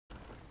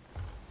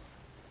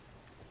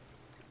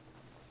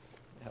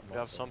You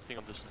have something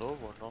on the stove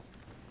or no?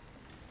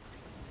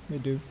 We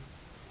do.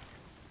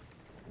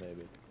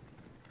 Maybe.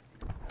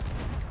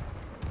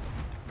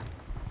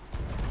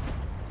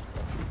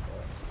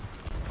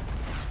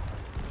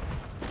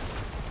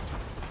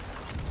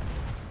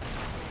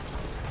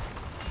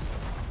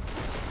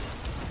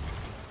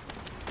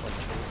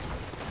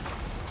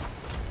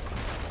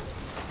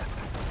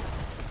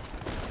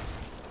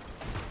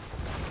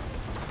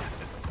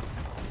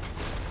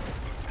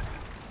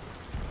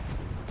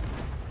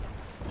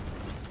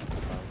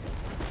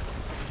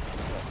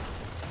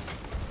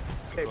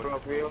 Hey, bro,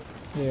 wheel.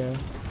 Yeah.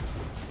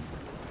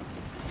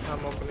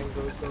 I'm opening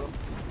those door.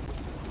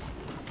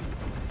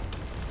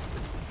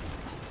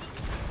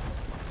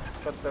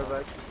 Cut their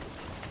back.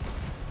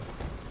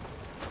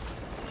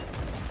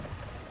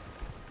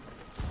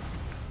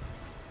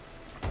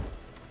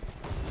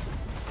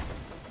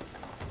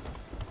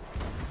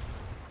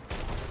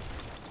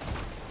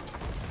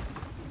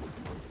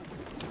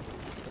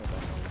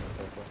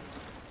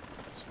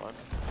 It's fine.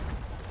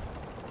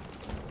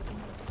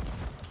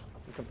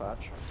 You can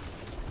patch.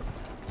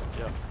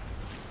 Yeah.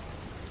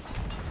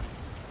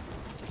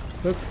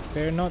 Look,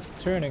 they're not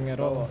turning at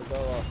all. Go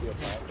off your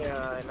patch.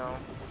 Yeah, I know.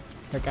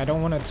 Like, I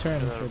don't want to turn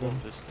Can I for them.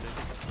 remove this thing?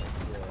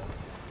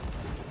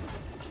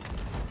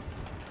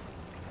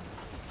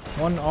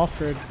 Yeah. One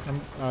offered.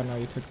 Oh no,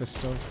 you took the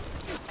stove.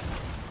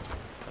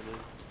 I did.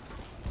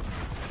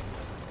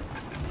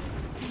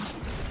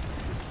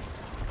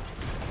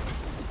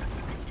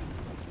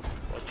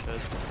 Watch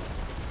head.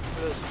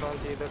 This front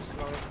either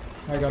snowy.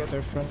 I got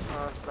their front.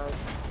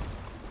 Nice.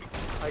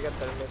 I got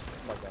their mid.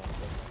 Back down.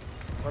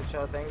 Watch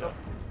out, angle.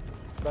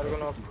 They're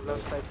gonna open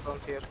left side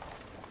front here.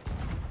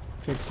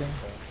 Fixing.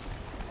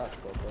 Patch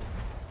go, bro.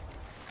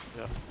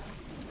 Yeah.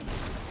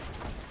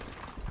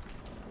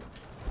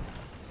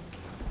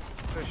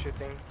 Two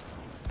shooting.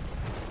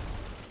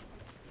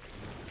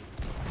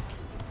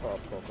 Oh,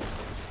 go.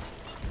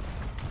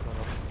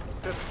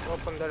 Just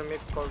open their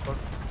mid corridor.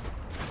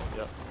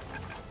 Yeah.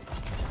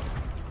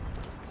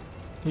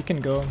 He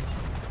can go.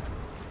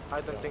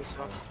 I don't think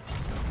so.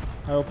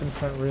 I opened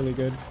front really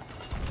good.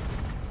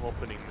 I'm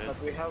opening mid.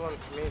 But we haven't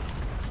mid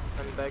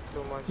and back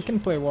too much. He can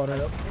play water.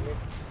 Mid.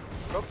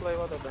 Go play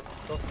water then.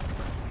 Go.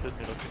 Let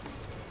me look it.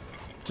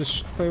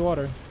 Just play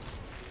water.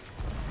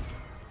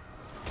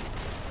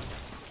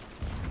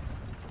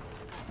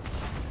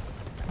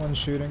 One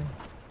shooting.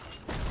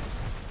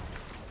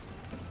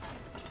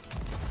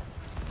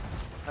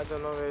 I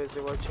don't know where is he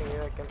watching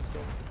you, I can see.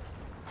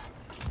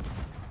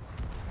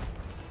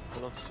 I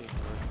don't see him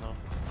right now.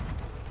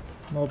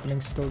 My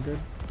opening's still good.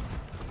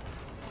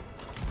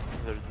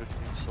 They're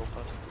drifting so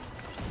fast.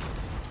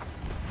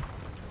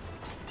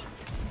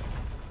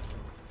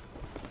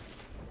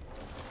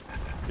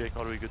 Jake,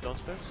 are we good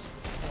downstairs?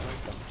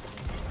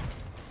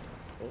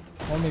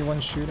 Only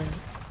one shooting.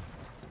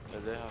 Yeah,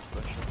 they have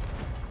pressure.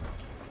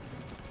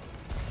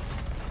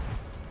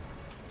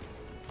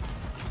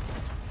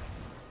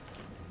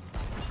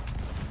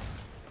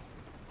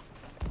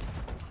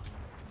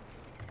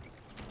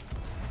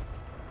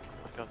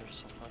 Oh my god, they're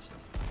so fast.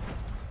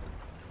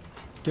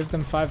 Give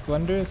them 5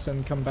 blunders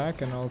and come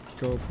back and I'll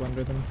go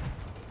blunder them.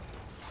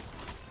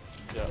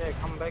 Yeah. Yeah,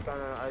 come back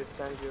and I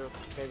send you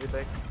maybe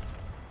back.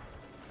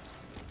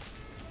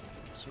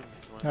 Soon,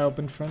 I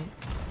open front.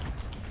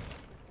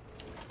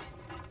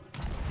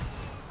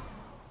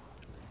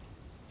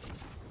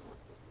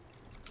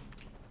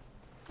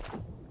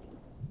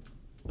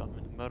 I'm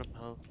in Merm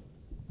hell.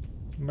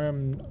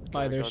 Merm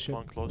by I their got ship.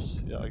 one close.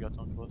 Yeah, I got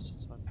one close.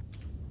 It's fine.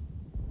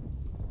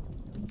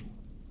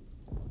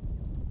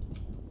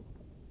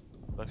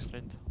 Back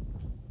sprint.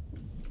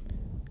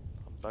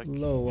 I'm back.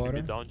 Low You need water.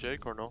 me down,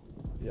 Jake, or no?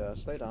 Yeah,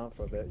 stay down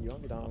for a bit. You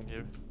want me down? I'm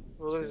here.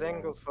 We'll lose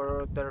angle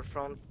for their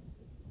front.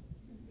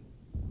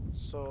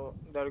 So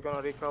they're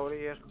gonna recover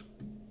here.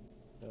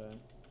 Yeah.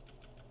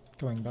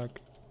 Going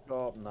back.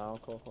 Go up now,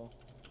 Coco.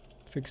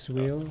 Fix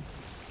wheel.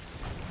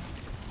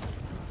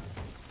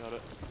 Got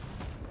it.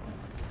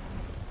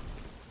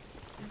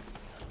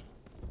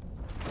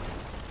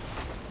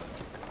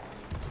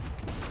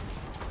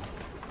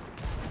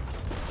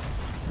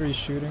 Three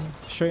shooting.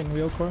 Straighten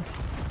wheel core.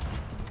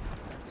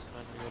 It's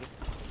fine, we got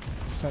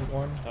it. Sent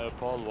one. I have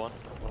ball one.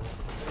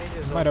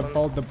 Mid is Might have open.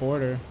 balled the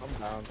border. I'm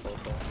down,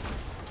 Coco.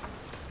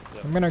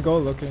 Yeah. I'm gonna go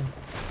looking.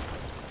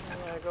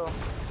 Yeah, go.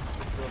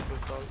 It's open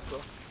front, go.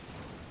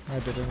 I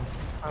didn't.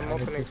 I'm I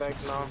need opening to back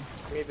fix now. wheel.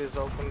 Mid is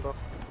open though.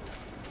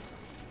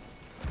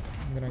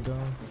 I'm gonna go.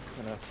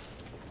 Gonna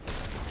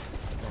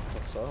not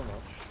touch so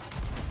much.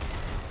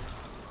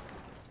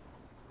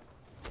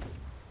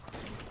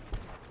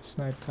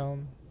 Snipe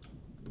town.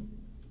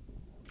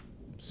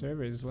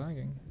 Server is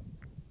lagging.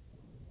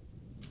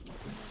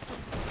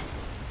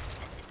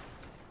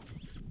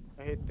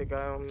 I hit the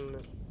guy on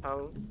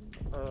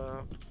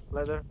the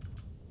ladder.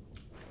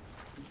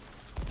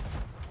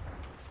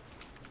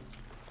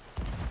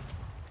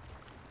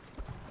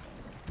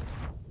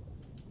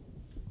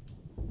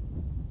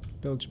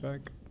 Bilge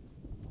back.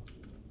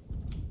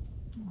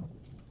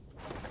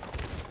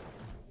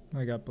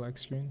 I got black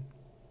screen.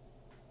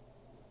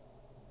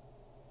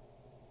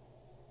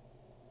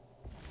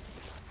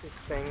 Fix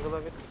the angle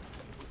of it.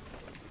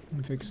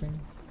 I'm fixing.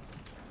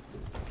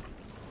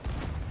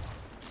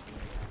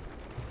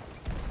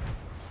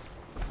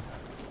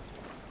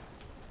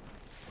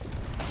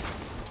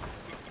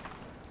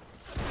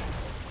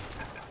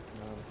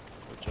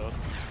 Good job.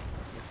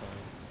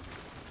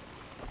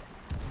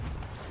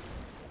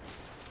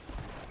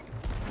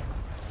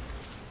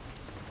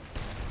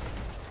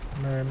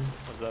 Merm.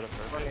 Was that a One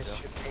perfect? is Yeah.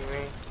 shooting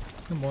me.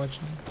 I'm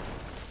watching.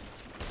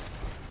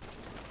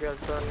 We are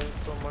turning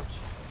too much.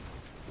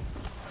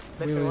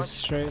 Let me Wheel is watch.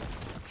 straight.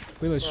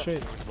 Wheel is Yeah.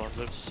 straight.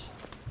 Blunders.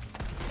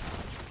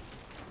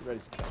 Ready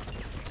to catch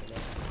me.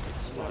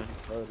 It's fine.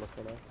 Oh, look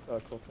at that. Oh,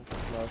 cool.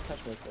 No,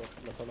 catch me.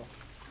 Look at that.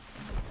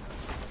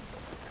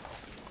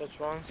 Touch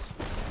once.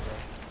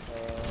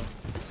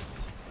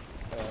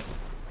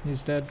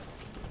 He's dead.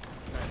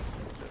 Nice.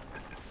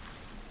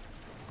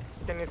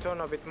 Can you turn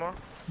a bit more?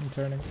 I'm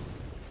turning.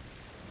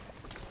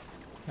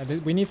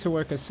 We need to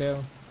work a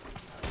sail.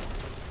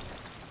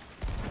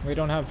 We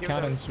don't have Give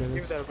cannons them, for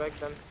give this. their back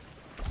then.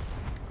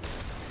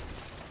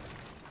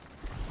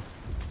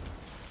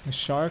 A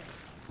shark,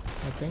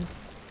 I think.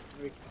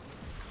 We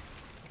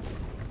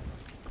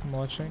I'm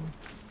watching.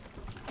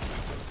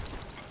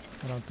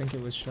 I don't think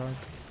it was shark.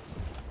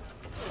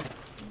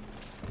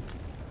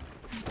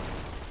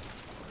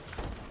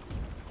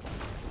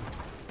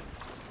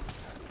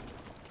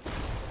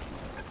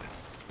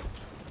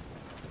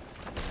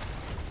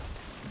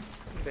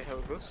 They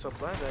have good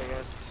supplies, I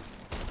guess.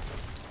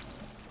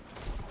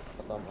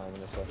 But I'm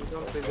hanging this up. We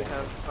don't really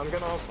have. I'm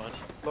gonna up Fine.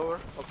 lower,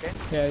 okay?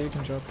 Yeah, you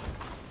can drop.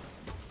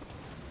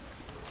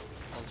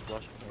 One's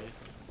flashing me.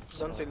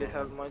 Don't really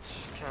have much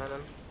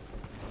cannon.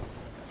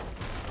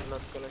 I'm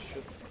not gonna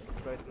shoot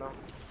right now.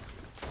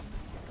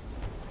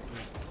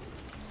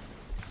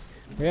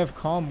 We have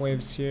calm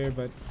waves here,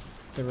 but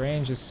the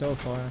range is so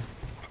far.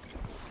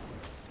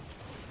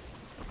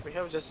 We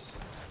have just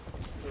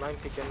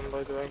 90 cannon,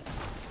 by the way.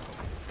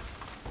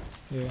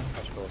 Yeah.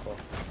 Catch profile.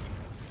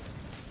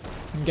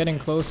 I'm getting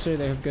closer,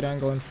 they have good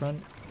angle in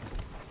front.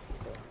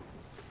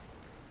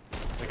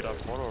 Make it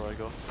out more or I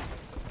go?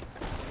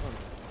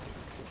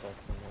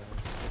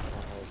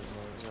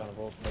 It's kind of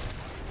open.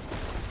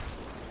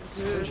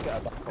 As soon as you get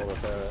a back hole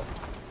repair,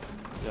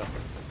 Yeah.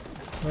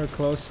 We're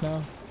close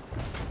now.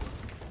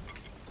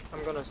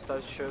 I'm gonna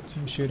start shoot.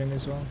 I'm shooting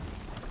as well.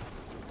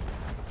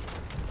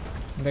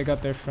 And they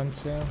got their front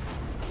sail.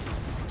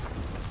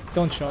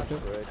 Don't chop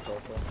it. great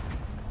profile.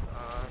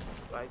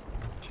 I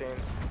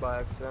changed by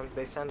accident.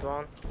 They sent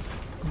one.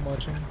 I'm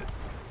watching.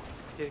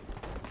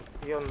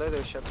 He on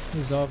leather ship.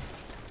 He's off.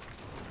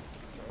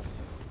 Nice.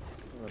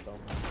 We're done.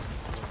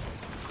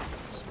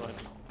 It's fine.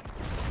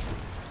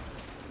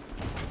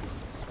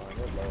 It's fine,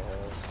 we're low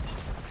holes.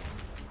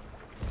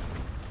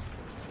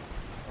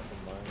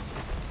 Nothing mind.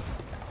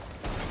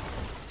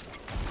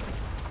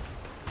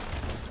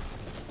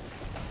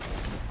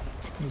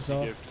 He's You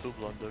off. gave 2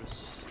 blunders.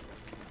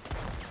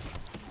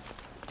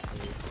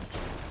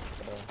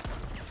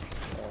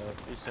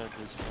 He sent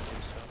his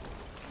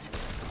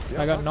blunders.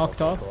 I got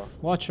knocked off.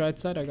 Watch right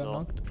side, I got No,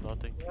 knocked.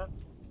 nothing. Yeah.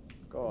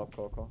 Go up,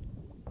 Coco.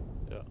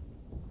 Yeah.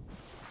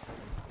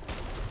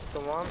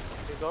 Come on.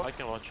 He's off. I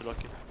can watch you,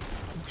 Lucky.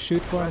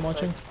 Shoot core, I'm Right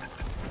watching.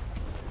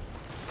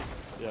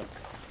 Yeah.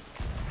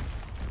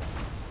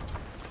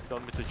 You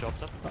want me to chop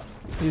them?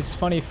 He's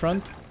funny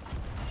front.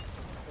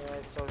 Yeah,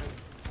 I saw him.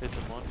 Hit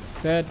him one.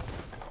 Dead.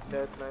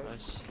 Dead, nice.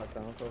 Nice. Back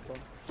down, Coco.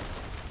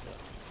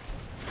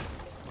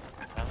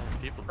 How many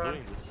people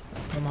doing this?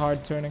 I'm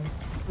hard turning.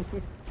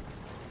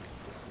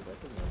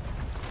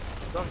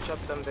 Don't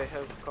chop them, they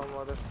have calm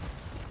water.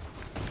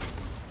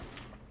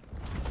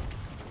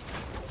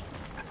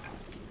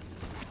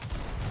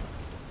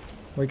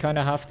 We kind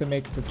of have to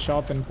make the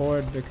chop and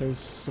board because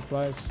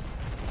supplies.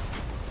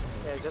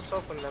 Yeah, just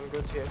open them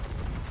good here.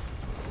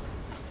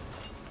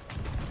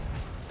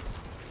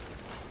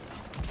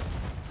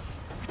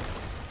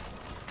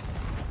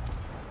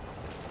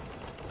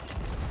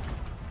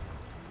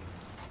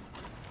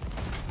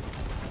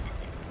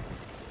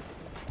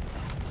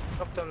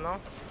 Chop them now.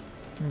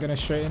 I'm gonna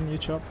straighten, you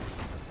chop.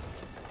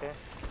 Okay.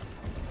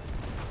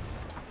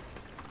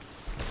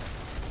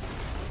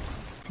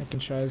 I can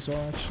try as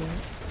well actually.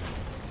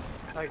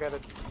 I got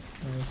it.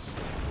 Nice.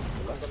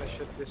 I'm gonna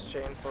shoot this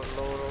chain for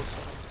lower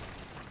also.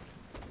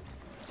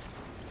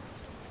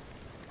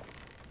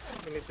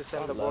 We need to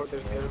send the border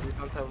here, we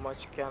don't have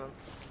much cannon.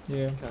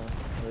 Yeah.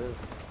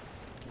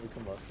 We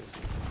can work this.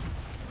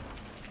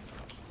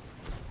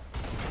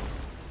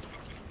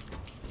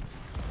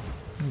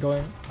 I'm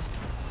going.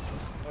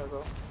 There we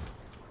go.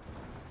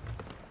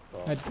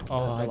 I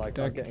like, I'm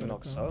decked getting that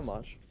knocked so bounce.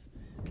 much.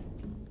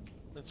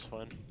 It's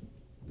fine.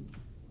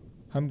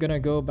 I'm gonna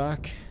go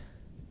back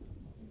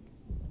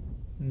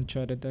and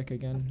try to deck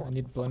again. I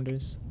need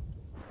blunders.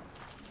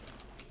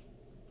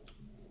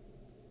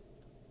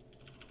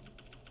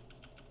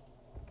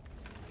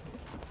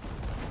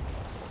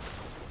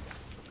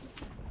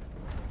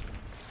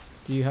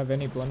 Do you have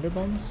any blunder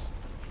bombs?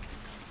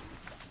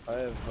 I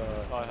have 3.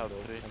 I'm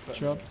putting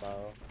Drop. in a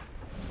barrel.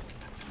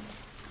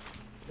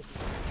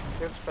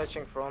 You're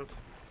patching front.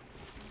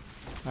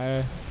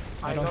 I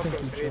don't knocked think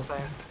him you 3 dropped.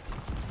 times.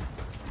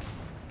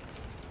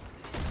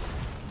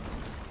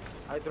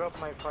 I dropped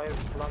my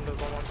 5 blunder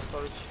bomb on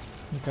storage.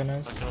 Okay, I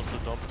nice. can also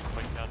dump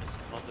my cannons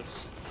and others.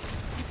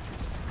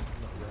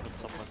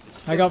 But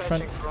someone I got Still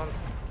front. patching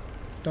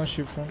Don't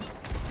shoot front.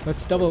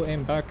 Let's double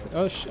aim back.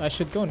 Oh, I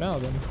should go now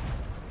then.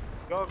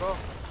 Go, go.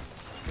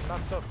 We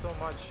knocked off too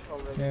much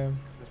already. Yeah.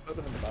 There's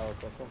building in the barrel,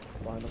 Coco.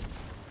 Behind us.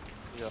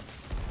 Yeah.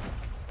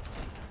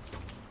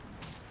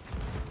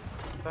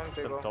 Time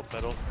to Them go. top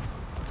battle.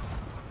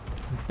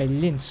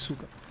 Berlin,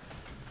 suka.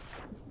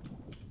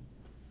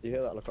 You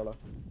hear that, Lacola?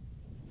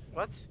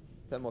 What?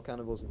 10 more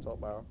cannibals in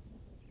top barrel.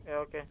 Yeah,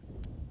 okay.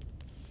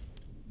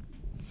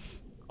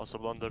 Also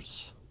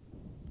blunders.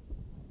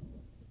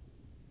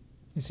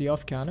 Is he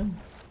off cannon?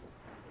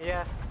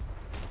 Yeah.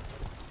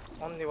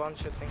 Only one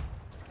shooting.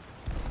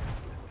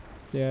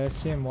 Yeah, I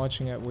see him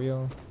watching at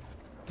wheel.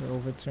 They're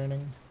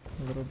overturning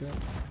a little bit.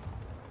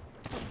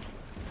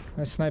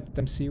 I sniped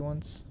them C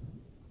once.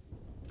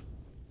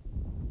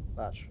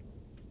 Batch.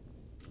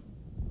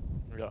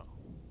 Yeah.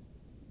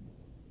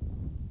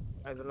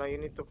 I don't know, you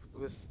need to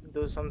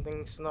do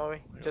something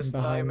snowy. Just die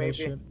Behind their maybe.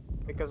 ship.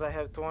 Because I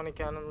have 20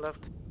 cannon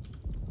left.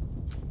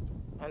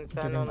 And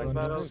 10 Getting on the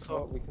blunders.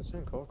 barrel, We so can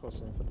send Coco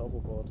soon for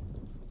double board.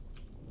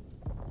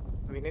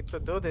 we need to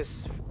do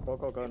this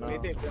Coco, go now.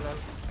 immediately then.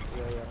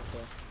 Yeah,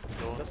 okay.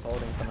 Go. Just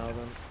holding for now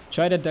then.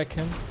 Try to deck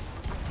him.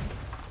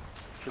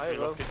 Should I be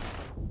will. lucky.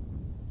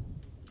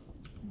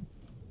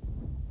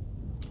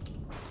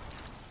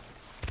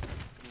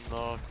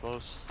 No,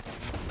 close.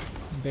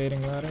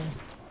 Baiting ladder.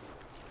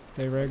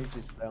 They You rigged.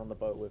 stay on the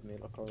boat with me,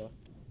 Lacola.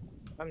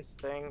 I'm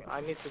staying.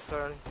 I need to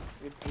turn.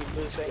 We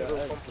lose Yeah, angle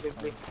it's just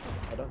completely.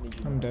 fine. I don't need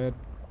you. I'm now. dead.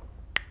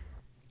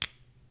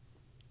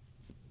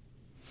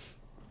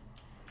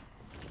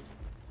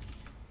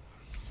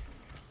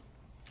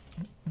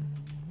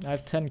 I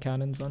have 10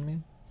 cannons on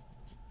me.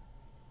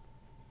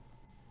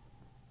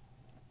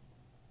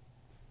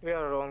 We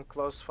are on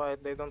close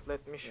fight. They don't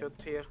let me shoot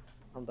here.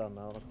 I'm down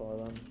now,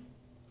 Lacola then.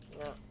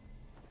 Yeah.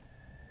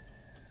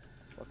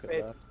 Fuck it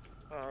Wait. there.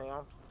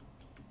 Yeah.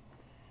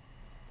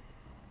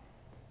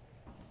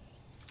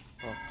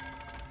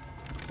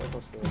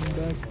 Coco's still I'm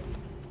there. back.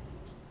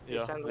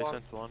 Yeah, sent they one.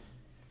 sent one.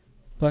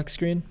 Black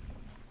screen.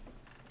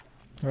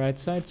 Right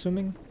side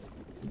swimming.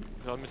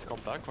 You want me to come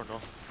back or no?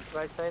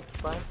 Right side,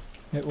 fine.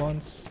 Hit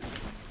once.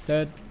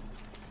 Dead.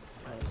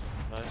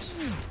 Nice.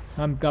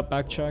 Nice. Got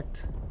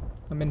backtracked.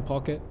 I'm in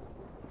pocket.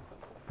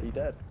 Are you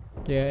dead?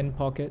 Yeah, in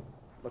pocket.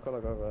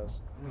 Lacola, go guys.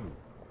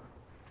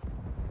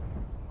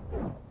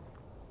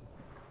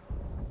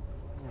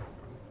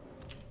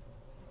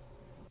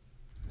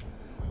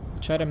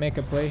 Try to make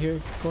a play here,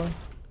 Core.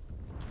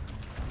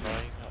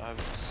 Dying. I have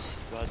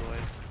bad way.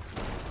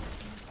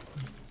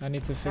 I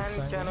need to fix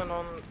And angle. cannon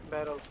on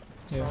barrel.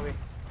 Yeah. Snowy.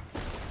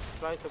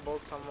 Try to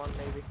bolt someone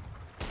maybe.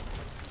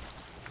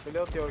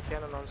 Reload your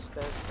cannon on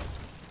stairs.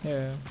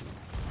 Yeah.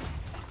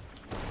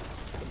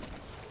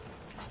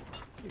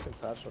 You can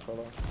patch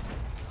Lacola.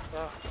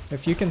 Yeah.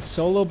 If you can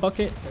solo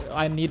bucket,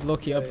 I need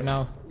Loki up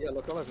now. Yeah,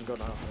 Lacola can go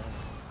now.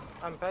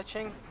 I'm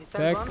patching. He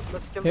sent Deck. one.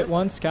 Let's kill Hit this.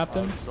 once,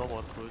 captains. No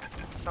more food.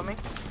 Coming.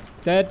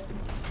 Dead.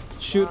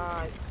 Shoot.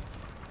 Nice.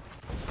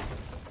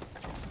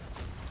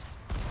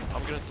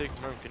 I'm gonna take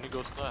Merm. Can you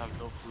go snow? I have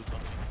no food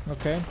on me.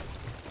 Okay.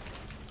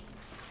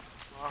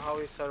 How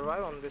we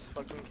survive on this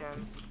fucking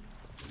can.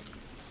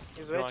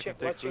 He's No, I can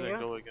take watching food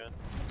and you. go again.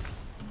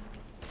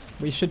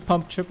 We should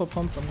pump, triple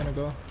pump. I'm gonna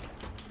go.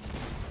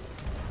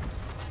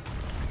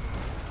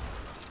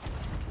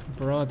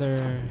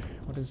 Brother.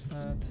 What is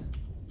that?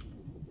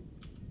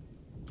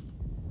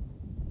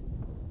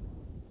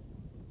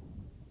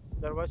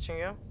 They're watching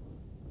you.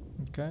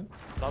 Okay.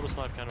 Double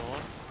snipe cannon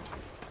one.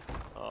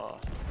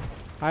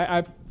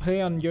 I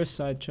play on your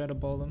side. Try to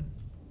ball them.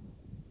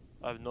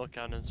 I have no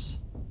cannons.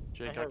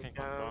 Jake, I have can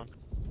come cannon. down.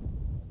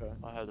 Okay.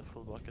 I had a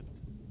full bucket.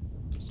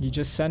 You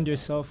just send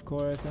yourself,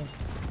 Core, I think.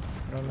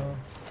 I don't know.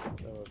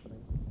 They're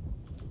opening.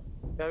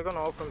 They're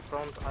gonna open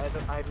front.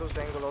 I lose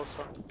angle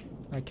also.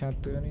 I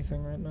can't do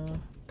anything right now.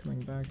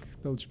 Coming back.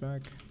 Bilge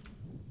back.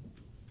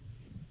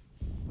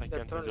 I They're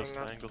can't turning adjust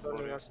the angle for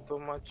turning you. us too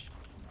much.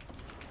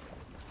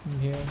 I'm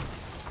here.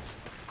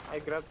 I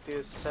grabbed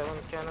this 7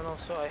 cannon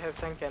also. I have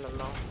 10 cannon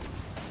now.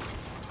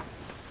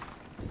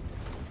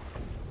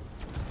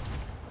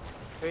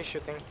 3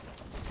 shooting.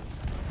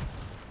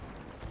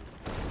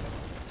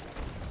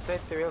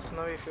 Straight to wheel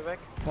Snowy if you back.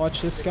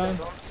 Watch this guy. Send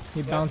one. He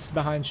Yeah. bounced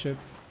behind ship.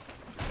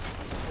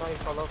 No, he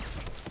followed.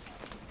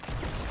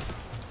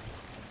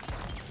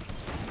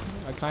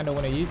 I kinda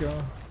want to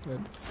ego, but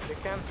You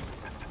can.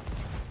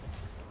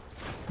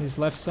 his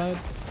left side.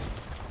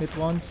 Hit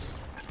once.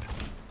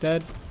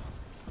 Dead.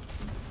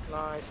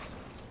 Nice.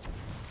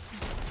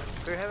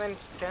 Do you have any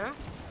cannon?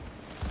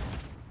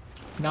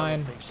 I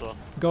 9. don't think so.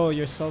 Go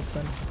yourself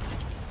then.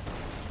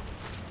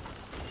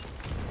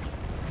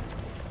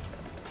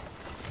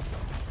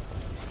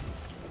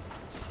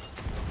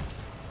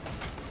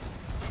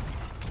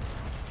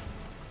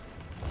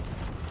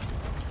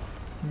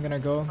 I'm gonna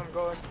go. I'm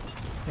going.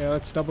 Yeah,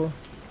 let's double.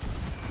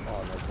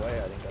 Oh, no way,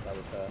 I didn't get that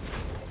repair.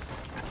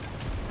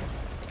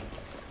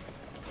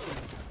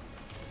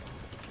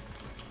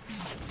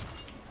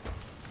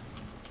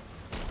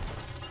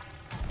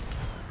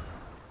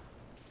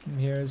 I'm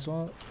here as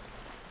well.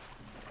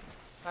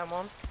 I'm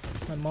on.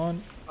 I'm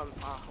on. I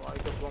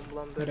got one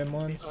blunder Hit him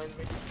once. behind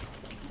me.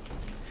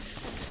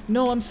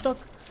 No, I'm stuck.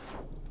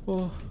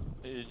 Oh,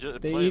 You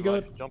just The play ego-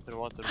 life, jump in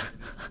water.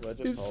 We're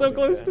just he's so holding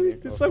close it to me.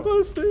 and He's you so go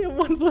close to me. I'm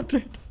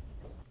 100.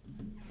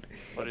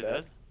 What he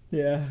dead? did?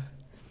 Yeah.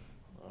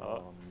 for-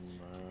 Oh.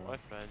 My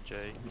friend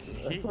Jay.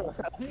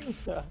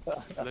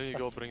 Then you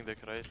go bring the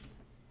crate.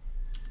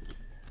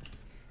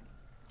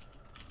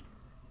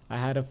 I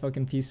had a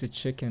fucking piece of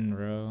chicken,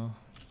 bro.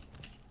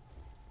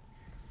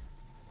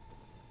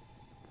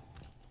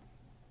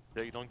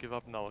 Jay, don't give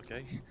up now,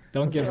 okay?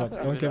 Don't give up.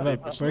 Don't give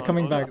up. Just We're don't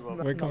coming back. give up.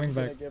 We're coming I'm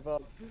back. gonna give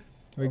up.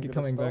 We're I'm gonna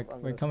coming stop, back.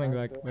 I'm We're gonna coming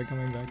stand back. still. We're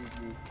coming back.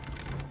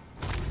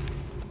 GG.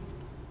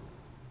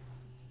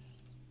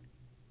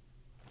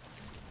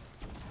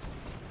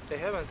 They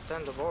haven't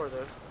sent the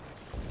border.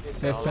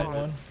 They sent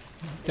one.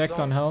 Decked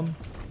on helm.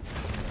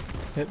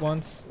 Hit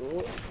once. Ooh,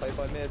 play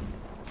by mid.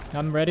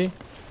 I'm ready. Yeah.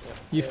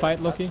 You Yeah, fight,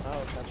 catch Loki? now,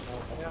 catch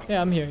now. Yeah.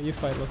 Yeah, I'm here. You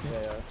fight, Loki.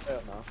 Yeah, stay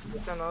up now. They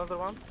sent another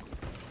one.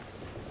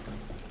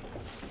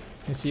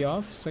 Is he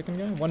off? Second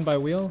guy? One by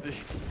wheel.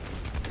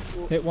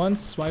 Hit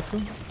once.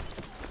 Waifu.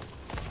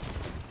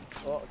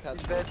 Oh, catch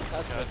He's me, dead.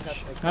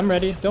 catch me. I'm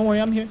ready. Don't worry.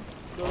 I'm here.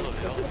 All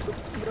of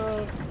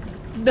y'all.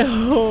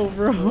 No, No,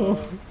 bro. no.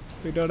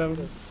 We don't have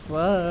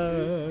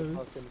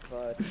subs. Fucking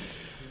cry.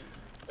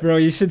 Bro,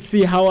 you should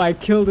see how I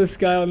kill this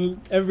guy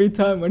on every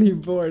time when he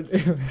bored.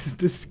 It was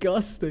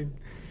disgusting.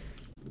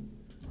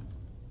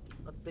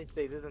 At least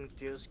they didn't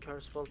use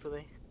curse ball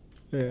today.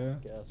 Yeah.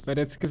 Guess. But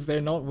it's because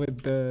they're not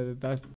with that